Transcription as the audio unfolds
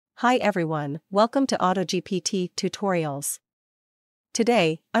Hi everyone, welcome to AutoGPT Tutorials.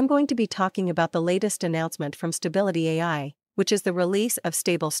 Today, I'm going to be talking about the latest announcement from Stability AI, which is the release of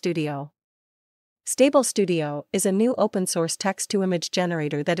StableStudio. StableStudio is a new open-source text-to-image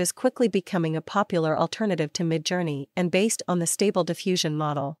generator that is quickly becoming a popular alternative to Midjourney and based on the Stable Diffusion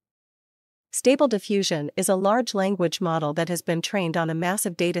model. Stable Diffusion is a large language model that has been trained on a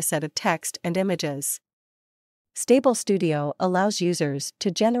massive dataset of text and images. StableStudio allows users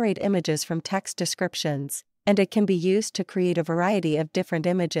to generate images from text descriptions, and it can be used to create a variety of different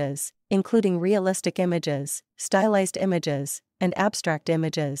images, including realistic images, stylized images, and abstract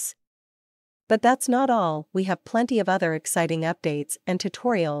images. But that's not all, we have plenty of other exciting updates and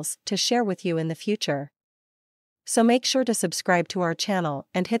tutorials to share with you in the future. So make sure to subscribe to our channel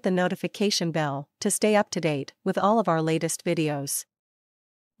and hit the notification bell to stay up to date with all of our latest videos.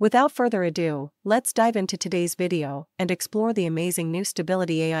 Without further ado, let's dive into today's video and explore the amazing new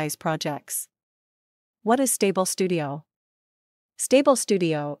Stability AI's projects. What is StableStudio?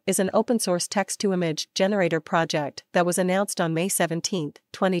 StableStudio is an open-source text-to-image generator project that was announced on May 17,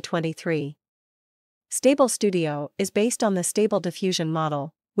 2023. StableStudio is based on the Stable Diffusion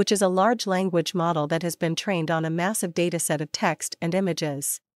model, which is a large language model that has been trained on a massive dataset of text and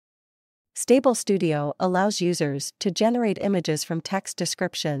images. StableStudio allows users to generate images from text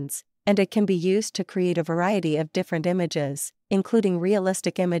descriptions, and it can be used to create a variety of different images, including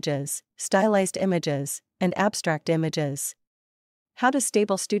realistic images, stylized images, and abstract images. How does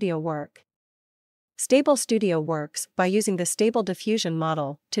StableStudio work? StableStudio works by using the Stable Diffusion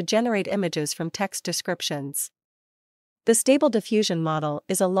model to generate images from text descriptions. The Stable Diffusion model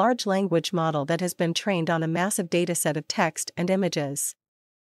is a large language model that has been trained on a massive dataset of text and images.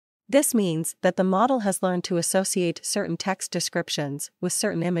 This means that the model has learned to associate certain text descriptions with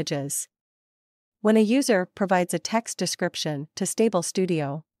certain images. When a user provides a text description to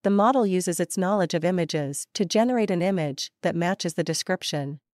StableStudio, the model uses its knowledge of images to generate an image that matches the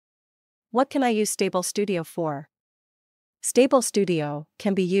description. What can I use StableStudio for? StableStudio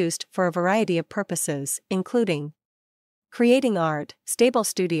can be used for a variety of purposes, including creating art.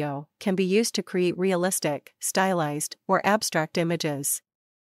 StableStudio can be used to create realistic, stylized, or abstract images.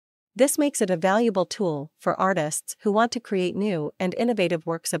 This makes it a valuable tool for artists who want to create new and innovative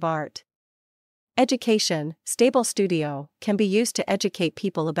works of art. Education. StableStudio can be used to educate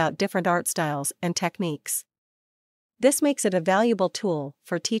people about different art styles and techniques. This makes it a valuable tool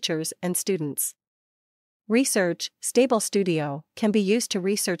for teachers and students. Research. StableStudio can be used to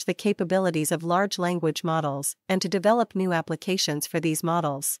research the capabilities of large language models and to develop new applications for these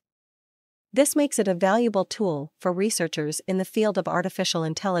models. This makes it a valuable tool for researchers in the field of artificial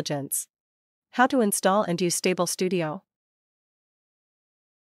intelligence. How to install and use StableStudio?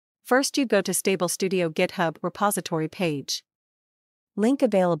 First, you go to StableStudio GitHub repository page. Link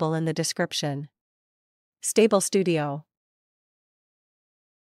available in the description. StableStudio.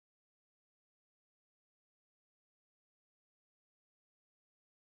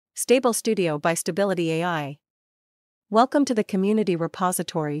 StableStudio by Stability AI. Welcome to the community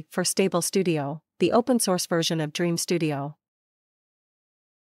repository for StableStudio, the open-source version of Dream Studio.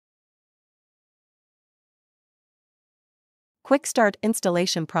 Quick Start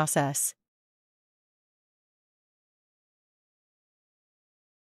Installation Process.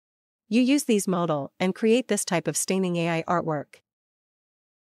 You use these modal and create this type of staining AI artwork.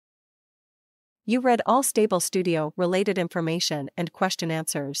 You read all StableStudio related information and question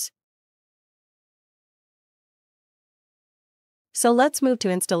answers. So let's move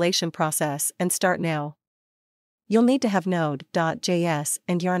to installation process and start now. You'll need to have Node.js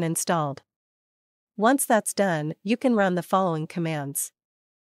and Yarn installed. Once that's done, you can run the following commands.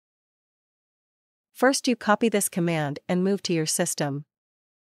 First, you copy this command and move to your system.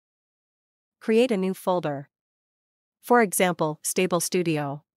 Create a new folder. For example,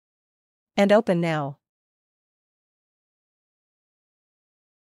 StableStudio. And open now.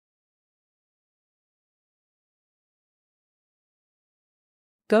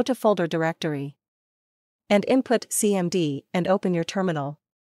 Go to folder directory. And input cmd and open your terminal.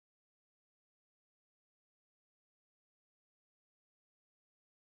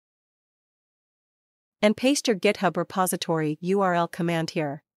 And paste your GitHub repository URL command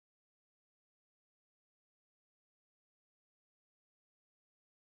here.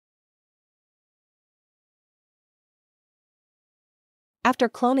 After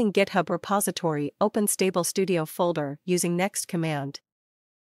cloning GitHub repository, open StableStudio folder using next command.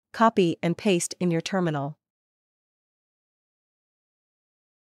 Copy and paste in your terminal.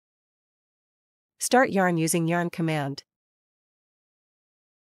 Start Yarn using Yarn command.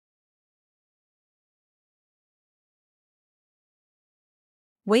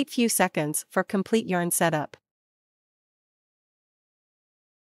 Wait few seconds for complete yarn setup.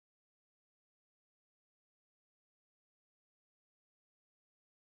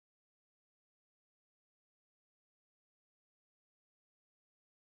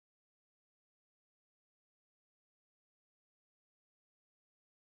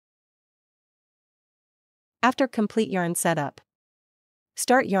 After complete yarn setup,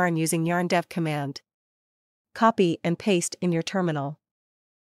 start yarn using yarn dev command. Copy and paste in your terminal.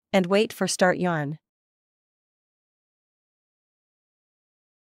 And wait for start yarn.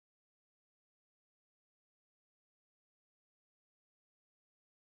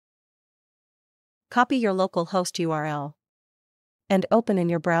 Copy your local host URL. And open in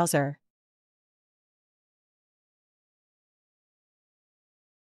your browser.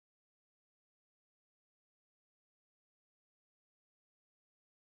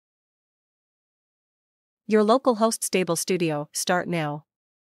 Your local host StableStudio, start now.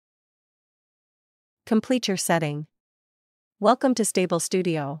 Complete your setting. Welcome to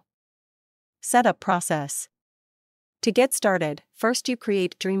StableStudio. Setup process. To get started, first you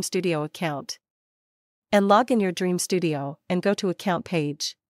create Dream Studio account. And log in your Dream Studio and go to account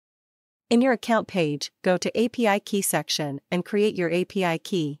page. In your account page, go to API key section and create your API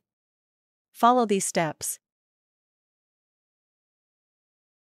key. Follow these steps.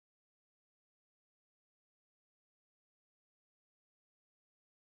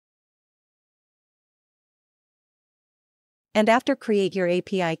 And after create your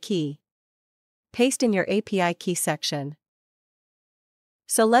API key, paste in your API key section.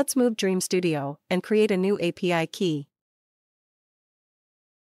 So let's move Dream Studio and create a new API key.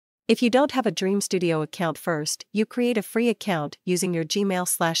 If you don't have a Dream Studio account first, you create a free account using your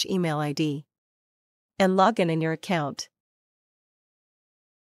Gmail/email ID. And log in your account.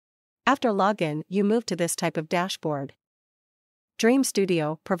 After login, you move to this type of dashboard. Dream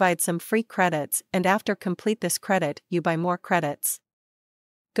Studio provides some free credits, and after complete this credit, you buy more credits.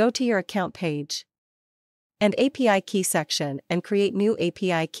 Go to your account page and API key section and create new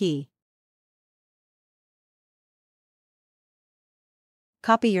API key.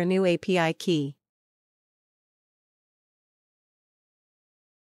 Copy your new API key.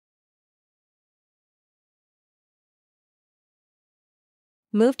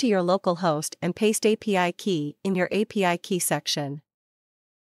 Move to your local host and paste API key in your API key section.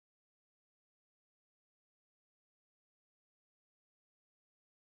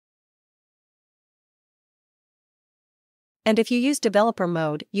 And if you use developer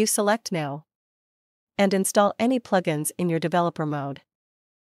mode, you select now. And install any plugins in your developer mode.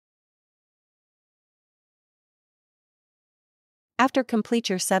 After complete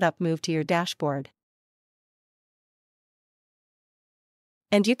your setup, move to your dashboard.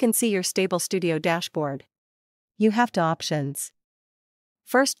 And you can see your StableStudio dashboard. You have two options.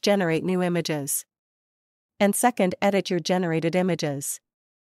 First, generate new images. And second, edit your generated images.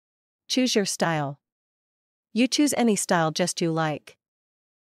 Choose your style. You choose any style just you like.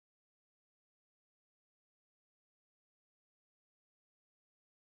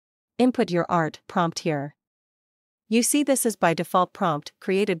 Input your art prompt here. You see this is by default prompt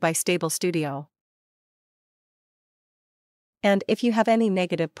created by StableStudio. And if you have any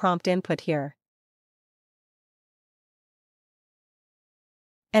negative prompt, input here.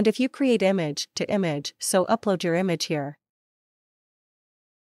 And if you create image to image, so upload your image here.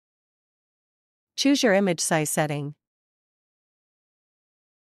 Choose your image size setting.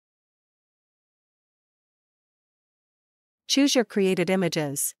 Choose your created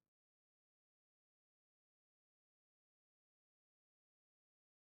images.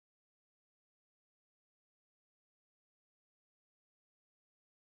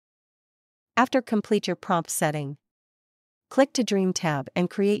 After complete your prompt setting, click to Dream tab and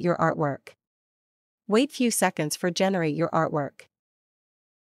create your artwork. Wait few seconds for generate your artwork.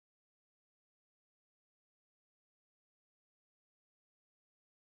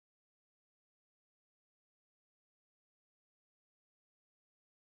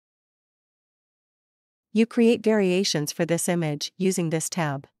 You create variations for this image using this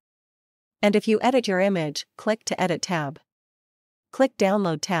tab. And if you edit your image, click to Edit tab. Click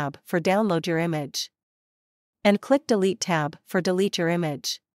Download tab for download your image. And click Delete tab for delete your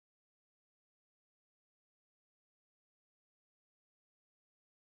image.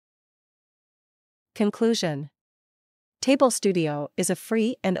 Conclusion. StableStudio is a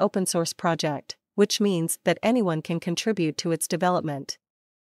free and open source project, which means that anyone can contribute to its development.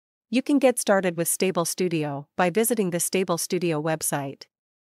 You can get started with StableStudio by visiting the StableStudio website.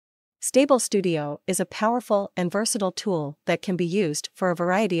 StableStudio is a powerful and versatile tool that can be used for a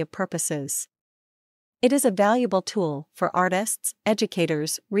variety of purposes. It is a valuable tool for artists,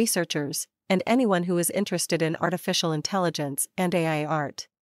 educators, researchers, and anyone who is interested in artificial intelligence and AI art.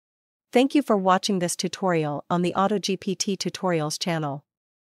 Thank you for watching this tutorial on the AutoGPT Tutorials channel.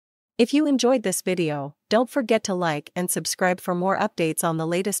 If you enjoyed this video, don't forget to like and subscribe for more updates on the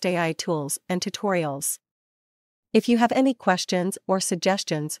latest AI tools and tutorials. If you have any questions or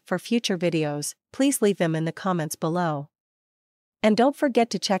suggestions for future videos, please leave them in the comments below. And don't forget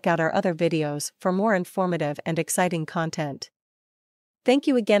to check out our other videos for more informative and exciting content. Thank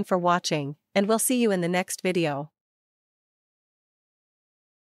you again for watching, and we'll see you in the next video.